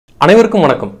அனைவருக்கும்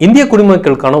வணக்கம். இந்திய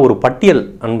குடிமக்களுக்கான ஒரு பட்டியல்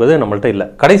என்பது நம்மள்ட்ட இல்லை.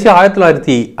 கடைசி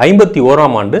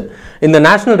 1951ஆம் ஆண்டு இந்த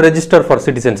நேஷனல் ரெஜிஸ்டர் ஃபார்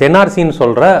சிட்டிசன்ஸ் NRCன்னு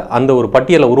சொல்கிற அந்த ஒரு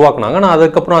பட்டியலை உருவாக்குனாங்க. ஆனால்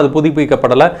அதுக்கப்புறம் அது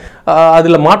புதுப்பிக்கப்படலை,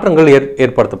 அதில் மாற்றங்கள்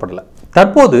ஏற்படுத்தப்படலை.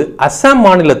 தற்போது அஸ்ஸாம்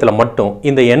மாநிலத்தில் மட்டும்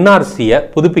இந்த NRCயை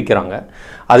புதுப்பிக்கிறாங்க.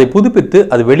 அதை புதுப்பித்து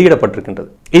அது வெளியிடப்பட்டிருக்கின்றது.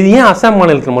 இது ஏன் அஸ்ஸாம்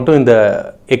மாநிலத்தில் மட்டும் இந்த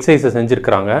எக்ஸசைஸை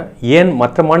செஞ்சுருக்கிறாங்க, ஏன்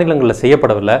மற்ற மாநிலங்களில்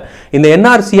செய்யப்படவில்லை? இந்த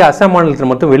NRCயை அஸ்ஸாம்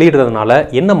மாநிலத்தில் மட்டும் வெளியிடுறதுனால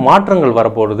என்ன மாற்றங்கள்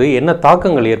வரப்போகுது, என்ன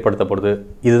தாக்கங்கள் ஏற்படுத்தப்படுது,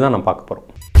 இதுதான் நம்ம பார்க்க போகிறோம்.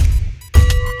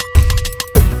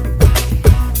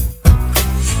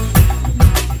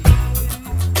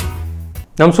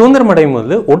 நம் சுதந்திரம் அடையும்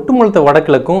போது ஒட்டுமொத்த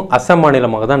வடகிழக்கும் அஸ்ஸாம்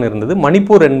மாநிலமாக தான் இருந்தது.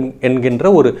 மணிப்பூர் என்கின்ற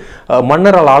ஒரு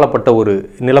மன்னரால் ஆளப்பட்ட ஒரு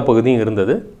நிலப்பகுதியும்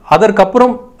இருந்தது.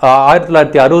 அதற்கப்புறம்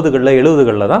 1960களில்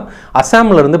 70களில் தான்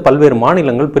அஸ்ஸாமிலிருந்து பல்வேறு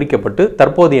மாநிலங்கள் பிரிக்கப்பட்டு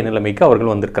தற்போதைய நிலைமைக்கு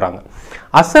அவர்கள் வந்திருக்கிறாங்க.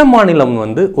 அஸ்ஸாம் மாநிலம்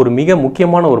ஒரு மிக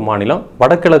முக்கியமான ஒரு மாநிலம்.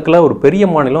 வடகிழக்கில் ஒரு பெரிய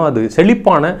மாநிலம். அது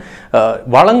செழிப்பான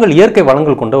வளங்கள், இயற்கை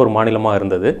வளங்கள் கொண்ட ஒரு மாநிலமாக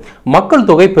இருந்தது. மக்கள்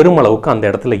தொகை பெருமளவுக்கு அந்த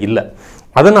இடத்துல இல்லை.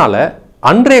 அதனால்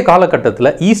அன்றைய காலகட்டத்தில்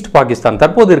ஈஸ்ட் பாகிஸ்தான்,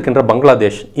 தற்போது இருக்கின்ற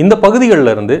பங்களாதேஷ், இந்த பகுதிகளில்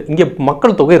இருந்து இங்கே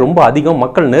மக்கள் தொகை ரொம்ப அதிகம்,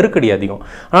 மக்கள் நெருக்கடி அதிகம்.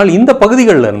 ஆனால் இந்த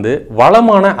பகுதிகளில் இருந்து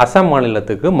வளமான அஸ்ஸாம்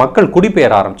மாநிலத்துக்கு மக்கள்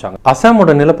குடிபெயர ஆரம்பித்தாங்க.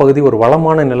 அஸ்ஸாமோட நிலப்பகுதி ஒரு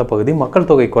வளமான நிலப்பகுதி,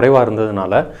 மக்கள் தொகை குறைவாக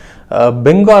இருந்ததுனால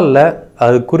பெங்காலில்,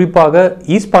 அது குறிப்பாக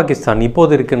ஈஸ்ட் பாகிஸ்தான்,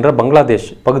 இப்போது இருக்கின்ற பங்களாதேஷ்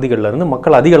பகுதிகளில் இருந்து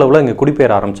மக்கள் அதிக அளவில் இங்கே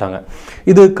குடிபெயர ஆரம்பித்தாங்க.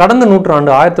 இது கடந்த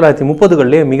நூற்றாண்டு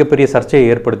 1930களிலே மிகப்பெரிய சர்ச்சையை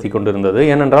ஏற்படுத்தி கொண்டிருந்தது.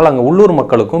 ஏனென்றால் அங்கே உள்ளூர்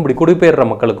மக்களுக்கும் இப்படி குடிபெயர்ற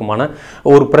மக்களுக்குமான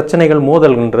ஒரு பிரச்சனைகள்,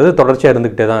 மோதல்ன்றது தொடர்ச்சியாக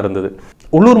இருந்துக்கிட்டே தான் இருந்தது.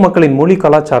 உள்ளூர் மக்களின் மொழி,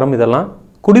 கலாச்சாரம், இதெல்லாம்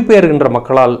குடிபெயர்கின்ற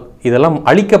மக்களால் இதெல்லாம்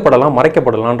அழிக்கப்படலாம்,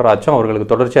 மறைக்கப்படலான்ற அச்சம்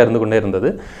அவர்களுக்கு தொடர்ச்சியாக இருந்து கொண்டே இருந்தது.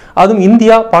 அதுவும்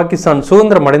இந்தியா, பாகிஸ்தான்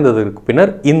சுதந்திரம் அடைந்ததற்கு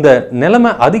பின்னர் இந்த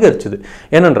நிலைமை அதிகரிச்சுது.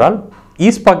 ஏனென்றால்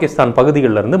ஈஸ்ட் பாகிஸ்தான்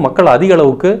பகுதிகளில் இருந்து மக்கள் அதிக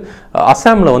அளவுக்கு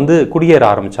அஸ்ஸாமில் குடியேற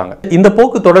ஆரம்பித்தாங்க. இந்த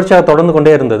போக்கு தொடர்ச்சியாக தொடர்ந்து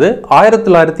கொண்டே இருந்தது.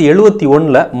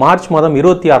 1971 மார்ச் மாதம்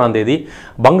 26ஆம் தேதி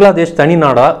பங்களாதேஷ் தனி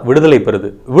நாடாக விடுதலை பெறுது.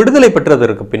 விடுதலை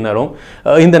பெற்றதற்கு பின்னரும்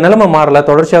இந்த நிலைமை மாறல.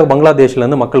 தொடர்ச்சியாக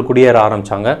பங்களாதேஷ்லேருந்து மக்கள் குடியேற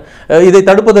ஆரம்பித்தாங்க. இதை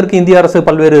தடுப்பதற்கு இந்திய அரசு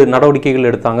பல்வேறு நடவடிக்கைகள்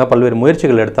எடுத்தாங்க, பல்வேறு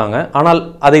முயற்சிகள் எடுத்தாங்க. ஆனால்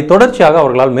அதை தொடர்ச்சியாக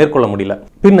அவர்களால் மேற்கொள்ள முடியல.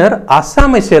 பின்னர்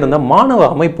அஸ்ஸாமை சேர்ந்த மாணவ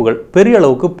அமைப்புகள் பெரிய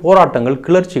அளவுக்கு போராட்டங்கள்,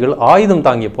 கிளர்ச்சிகள், ஆயுதம்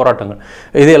தாங்கிய போராட்டங்கள்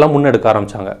இதையெல்லாம் முன்னெடுக்க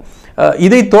ஆரம்பித்தாங்க.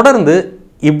 இதை தொடர்ந்து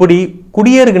இப்படி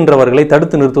குடியேறுகின்றவர்களை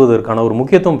தடுத்து நிறுத்துவதற்கான ஒரு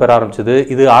முக்கியத்துவம் பெற ஆரம்பிச்சது.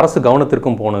 இது அரசு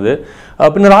கவனத்திற்கும் போனது.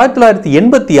 பின்னர்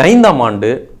 1985ஆம்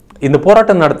ஆண்டு இந்த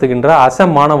போராட்டம் நடத்துகின்ற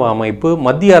அஸ்ஸாம் மாணவ அமைப்பு,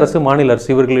 மத்திய அரசு, மாநில அரசு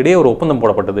இவர்களிடையே ஒரு ஒப்பந்தம்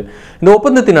போடப்பட்டது. இந்த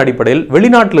ஒப்பந்தத்தின் அடிப்படையில்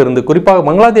வெளிநாட்டிலிருந்து, குறிப்பாக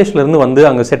பங்களாதேஷிலிருந்து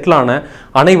அங்கு செட்டிலான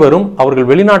அனைவரும் அவர்கள்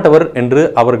வெளிநாட்டவர் என்று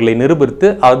அவர்களை நிரூபித்து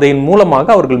அதன்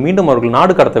மூலமாக அவர்கள் மீண்டும் அவர்கள்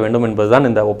நாடு கடத்த வேண்டும் என்பதுதான்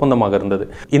இந்த ஒப்பந்தமாக இருந்தது.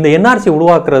 இந்த NRC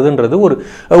உருவாக்குறதுன்றது ஒரு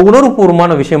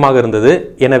உணர்வுபூர்வமான விஷயமாக இருந்தது.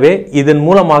 எனவே இதன்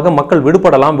மூலமாக மக்கள்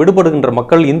விடுபடலாம், விடுபடுகின்ற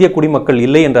மக்கள் இந்திய குடிமக்கள்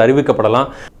இல்லை என்று அறிவிக்கப்படலாம்,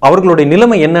 அவர்களுடைய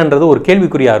நிலைமை என்னன்றது ஒரு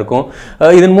கேள்விக்குறியா இருக்கும்.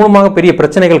 இதன் மூலமாக பெரிய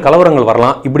பிரச்சனைகள், கலவரங்கள்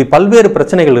வரலாம். இப்படி பல்வேறு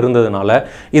பிரச்சனைகள் இருந்ததுனால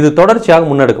இது தொடர்ச்சியாக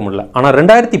முன்னெடுக்க முடியல. ஆனால்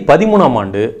 2013ஆம்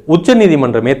ஆண்டு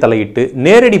உச்சநீதிமன்றமே தலையிட்டு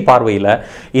நேரடி பார்வையில்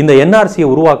இந்த NRCயை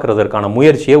உருவாக்குறதற்கான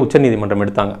முயற்சியை உச்சநீதிமன்றம்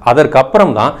எடுத்தாங்க.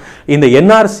 அதற்கப்புறம் தான் இந்த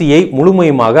NRCயை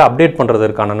முழுமையாக அப்டேட்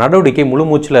பண்ணுறதற்கான நடவடிக்கை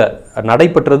முழுமூச்சில்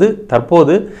நடைபெற்றது.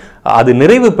 தற்போது அது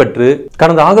நிறைவு பெற்று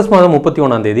கடந்த ஆகஸ்ட் மாதம்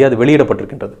 31ஆம் தேதி அது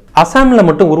வெளியிடப்பட்டிருக்கின்றது. அஸ்ஸாமில்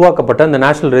மட்டும் உருவாக்கப்பட்ட இந்த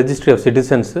நேஷனல் ரெஜிஸ்ட்ரி ஆஃப்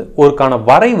சிட்டிசன்ஸ் ஒருக்கான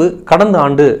வரைவு கடந்த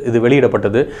ஆண்டு இது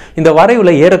வெளியிடப்பட்டது. இந்த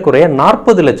வரைவில் ஏறக்குறைய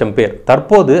 40 லட்சம் பேர்,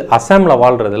 தற்போது அஸ்ஸாமில்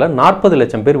வாழ்றதுல 40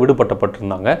 லட்சம் பேர்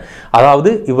விடுபட்டப்பட்டிருந்தாங்க.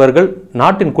 அதாவது இவர்கள்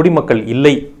நாட்டின் குடிமக்கள்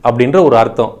இல்லை அப்படின்ற ஒரு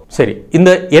அர்த்தம். சரி,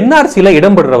 இந்த NRCயில்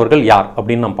இடம்பெறுறவர்கள் யார்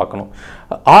அப்படின்னு நாம் பார்க்கணும்.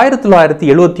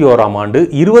 1971ஆம் ஆண்டு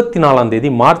 24ஆம் தேதி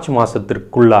மார்ச்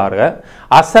மாதத்திற்குள்ளாக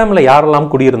அஸ்ஸாமில் யாரெல்லாம்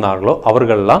குடியிருந்தார்களோ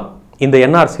அவர்களெல்லாம் இந்த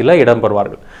NRCயில்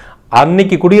இடம்பெறுவார்கள்.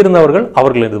 அன்னைக்கு குடியிருந்தவர்கள்,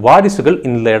 அவர்களது வாரிசுகள்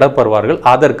இந்த இடம் பெறுவார்கள்.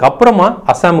 அதற்கப்புறமா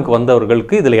அஸ்ஸாமுக்கு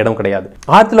வந்தவர்களுக்கு இதில் இடம் கிடையாது.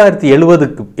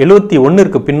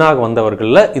 1971ற்கு பின்னாக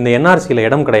வந்தவர்களில் இந்த NRCயில்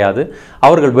இடம் கிடையாது.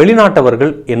 அவர்கள்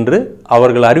வெளிநாட்டவர்கள் என்று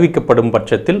அவர்கள் அறிவிக்கப்படும்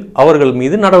பட்சத்தில் அவர்கள்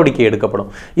மீது நடவடிக்கை எடுக்கப்படும்.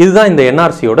 இதுதான் இந்த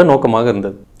NRCயோட நோக்கமாக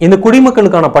இருந்தது. இந்த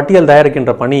குடிமக்களுக்கான பட்டியல்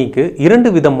தயாரிக்கின்ற பணிக்கு 2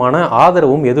 விதமான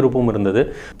ஆதரவும் எதிர்ப்பும் இருந்தது.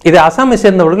 இதை அஸ்ஸாமை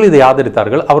சேர்ந்தவர்கள் இதை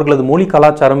ஆதரித்தார்கள். அவர்களது மொழி,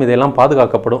 கலாச்சாரம் இதெல்லாம்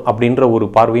பாதுகாக்கப்படும் அப்படின்ற ஒரு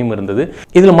பார்வையும் இருந்தது.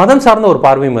 இதில் மதம் சார்ந்த ஒரு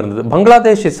பார்வையும் இருந்தது.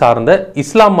 பங்களாதேஷை சார்ந்த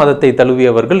இஸ்லாம் மதத்தை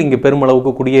தழுவியவர்கள் இங்கு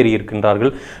பெருமளவுக்கு குடியேறி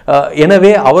இருக்கின்றார்கள்,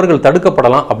 எனவே அவர்கள்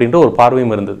தடுக்கப்படலாம் அப்படின்ற ஒரு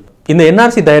பார்வையும் இருந்தது. இந்த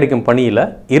NRC தயாரிக்கும் பணியில்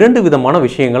 2 விதமான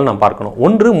விஷயங்கள் நாம் பார்க்கணும்.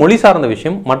 ஒன்று மொழி சார்ந்த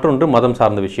விஷயம், மற்றொன்று மதம்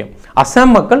சார்ந்த விஷயம்.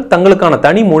 அஸ்ஸாம் மக்கள் தங்களுக்கான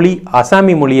தனி மொழி,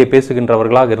 அஸ்ஸாமி மொழியை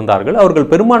பேசுகின்றவர்களாக இருந்தார்கள். அவர்கள்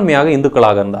பெரும்பான்மையாக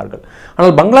இந்துக்களாக இருந்தார்கள்.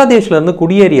 ஆனால் பங்களாதேஷிலிருந்து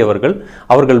குடியேறியவர்கள்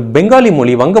அவர்கள் பெங்காலி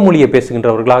மொழி, வங்க மொழியை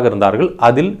பேசுகின்றவர்களாக இருந்தார்கள்.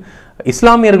 அதில்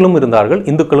இஸ்லாமியர்களும் இருந்தார்கள்,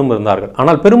 இந்துக்களும் இருந்தார்கள்.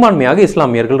 ஆனால் பெரும்பான்மையாக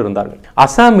இஸ்லாமியர்கள் இருந்தார்கள்.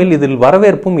 அசாமில் இதில்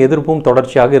வரவேற்பும் எதிர்ப்பும்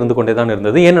தொடர்ச்சியாக இருந்து கொண்டேதான்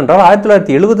இருந்தது. ஏனென்றால்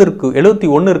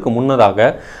 1971 முன்னதாக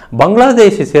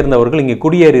பங்களாதேஷை சேர்ந்தவர்கள் இங்கு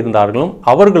குடியேறி இருந்தார்களும்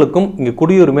அவர்களுக்கும் இங்கு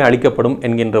குடியுரிமை அளிக்கப்படும்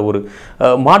என்கின்ற ஒரு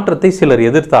மாற்றத்தை சிலர்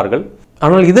எதிர்த்தார்கள்.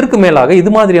 ஆனால் இதற்கு மேலாக இது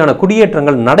மாதிரியான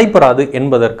குடியேற்றங்கள் நடைபெறாது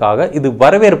என்பதற்காக இது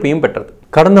வரவேற்பையும் பெற்றது.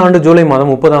 கடந்த ஆண்டு ஜூலை மாதம்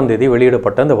 30ஆம் தேதி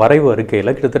வெளியிடப்பட்ட அந்த வரைவு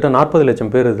அறிக்கையில் கிட்டத்தட்ட 40 லட்சம்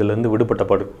பேர் இதிலிருந்து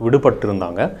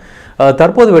விடுபட்டிருந்தாங்க.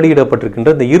 தற்போது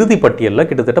வெளியிடப்பட்டிருக்கின்ற இந்த இறுதி பட்டியலில்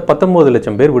கிட்டத்தட்ட 19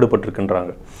 லட்சம் பேர்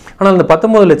விடுபட்டிருக்கின்றாங்க. ஆனால் அந்த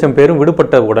 19 லட்சம் பேரும்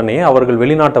விடுபட்ட உடனே அவர்கள்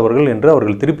வெளிநாட்டவர்கள் என்று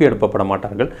அவர்கள் திருப்பி எடுக்கப்பட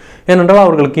மாட்டார்கள். ஏனென்றால்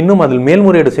அவர்களுக்கு இன்னும் அதில்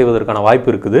மேல்முறையீடு செய்வதற்கான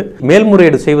வாய்ப்பு இருக்குது.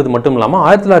 மேல்முறையீடு செய்வது மட்டும் இல்லாமல்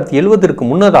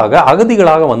 1970 முன்னதாக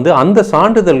அகதிகளாக வந்து அந்த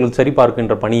சான்றிதழ்கள்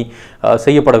சரிபார்க்கின்ற பணி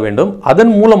செய்யப்பட வேண்டும்.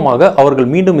 அதன் மூலமாக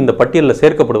அவர்கள் மீண்டும் இந்த பட்டியலில்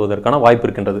சேர்க்கப்படுவதற்கான வாய்ப்பு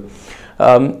இருக்கின்றது.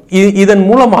 இதன்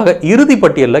மூலமாக இறுதி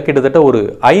பட்டியலில் கிட்டத்தட்ட ஒரு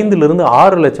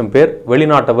 5-6 லட்சம் பேர்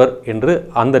வெளிநாட்டவர் என்று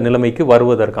அந்த நிலைமைக்கு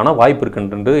வருவதற்கான வாய்ப்பு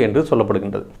இருக்கின்றது என்று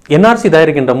சொல்லப்படுகின்றது. NRC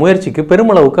தயாரிக்கின்ற முயற்சிக்கு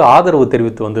பெருமளவுக்கு ஆதரவு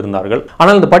தெரிவித்து வந்திருந்தார்கள்.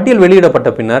 ஆனால் இந்த பட்டியல்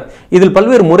வெளியிடப்பட்ட பின்னர் இதில்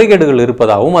பல்வேறு முறைகேடுகள்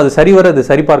இருப்பதாகவும் அது சரிவர அது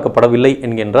சரிபார்க்கப்படவில்லை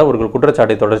என்கின்ற அவர்கள்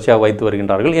குற்றச்சாட்டை தொடர்ச்சியாக வைத்து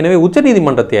வருகின்றார்கள். எனவே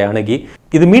உச்சநீதிமன்றத்தை அணுகி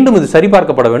இது மீண்டும் இது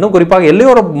சரிபார்க்கப்பட வேண்டும். குறிப்பாக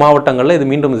எல்லையோர மாவட்டங்களில் இது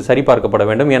மீண்டும் இது சரிபார்க்கப்பட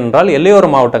வேண்டும். ஏனென்றால் எல்லையோர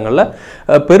மாவட்டங்களில்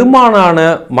பெரும்பாலான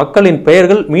மக்களின்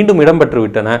பெயர்கள் மீண்டும்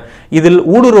இடம்பெற்றுவிட்டன, இதில்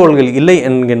ஊடுருவல்கள் இல்லை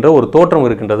என்கின்ற ஒரு தோற்றம்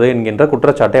இருக்கின்றது என்கின்ற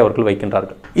குற்றச்சாட்டை அவர்கள்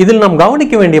வைக்கின்றார்கள். இதில் நாம்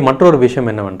கவனிக்க வேண்டிய மற்றொரு விஷயம்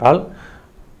என்னவென்றால்,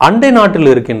 அண்டை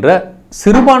நாட்டில் இருக்கின்ற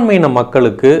சிறுபான்மையின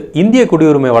மக்களுக்கு இந்திய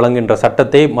குடியுரிமை வழங்குகின்ற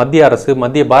சட்டத்தை மத்திய அரசு,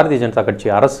 மத்திய பாரதிய ஜனதா கட்சி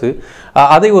அரசு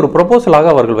அதை ஒரு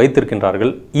ப்ரொபோசலாக அவர்கள்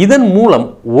வைத்திருக்கின்றார்கள். இதன் மூலம்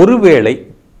ஒருவேளை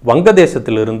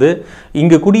வங்கதேசத்திலிருந்து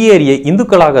இங்கு குடியேறிய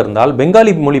இந்துக்களாக இருந்தால்,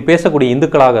 பெங்காலி மொழி பேசக்கூடிய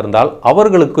இந்துக்களாக இருந்தால்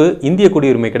அவர்களுக்கு இந்திய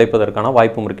குடியுரிமை கிடைப்பதற்கான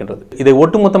வாய்ப்பும் இருக்கின்றது. இதை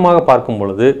ஒட்டுமொத்தமாக பார்க்கும்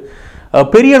பொழுது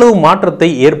பெரிய அளவு மாற்றத்தை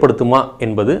ஏற்படுத்துமா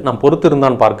என்பது நாம்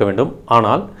பொறுத்திருந்தான் பார்க்க வேண்டும்.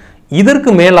 ஆனால் இதற்கு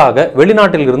மேலாக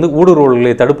வெளிநாட்டில் இருந்து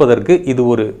ஊடுருவல்களை தடுப்பதற்கு இது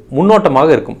ஒரு முன்னோட்டமாக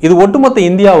இருக்கும். இது ஒட்டுமொத்த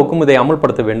இந்தியாவுக்கும் இதை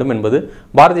அமல்படுத்த வேண்டும் என்பது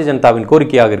பாரதிய ஜனதாவின்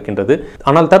கோரிக்கையாக இருக்கின்றது.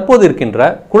 ஆனால் தற்போது இருக்கின்ற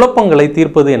குழப்பங்களை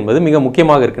தீர்ப்பது என்பது மிக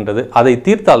முக்கியமாக இருக்கின்றது. அதை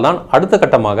தீர்த்தால்தான் அடுத்த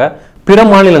கட்டமாக பிற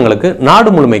மாநிலங்களுக்கு,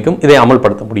 நாடு முழுமைக்கும் இதை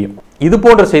அமல்படுத்த முடியும். இது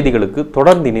போன்ற செய்திகளுக்கு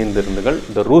தொடர்ந்து இணைந்திருந்துங்கள்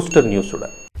இந்த ரூஸ்டர்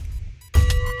நியூஸுடன்.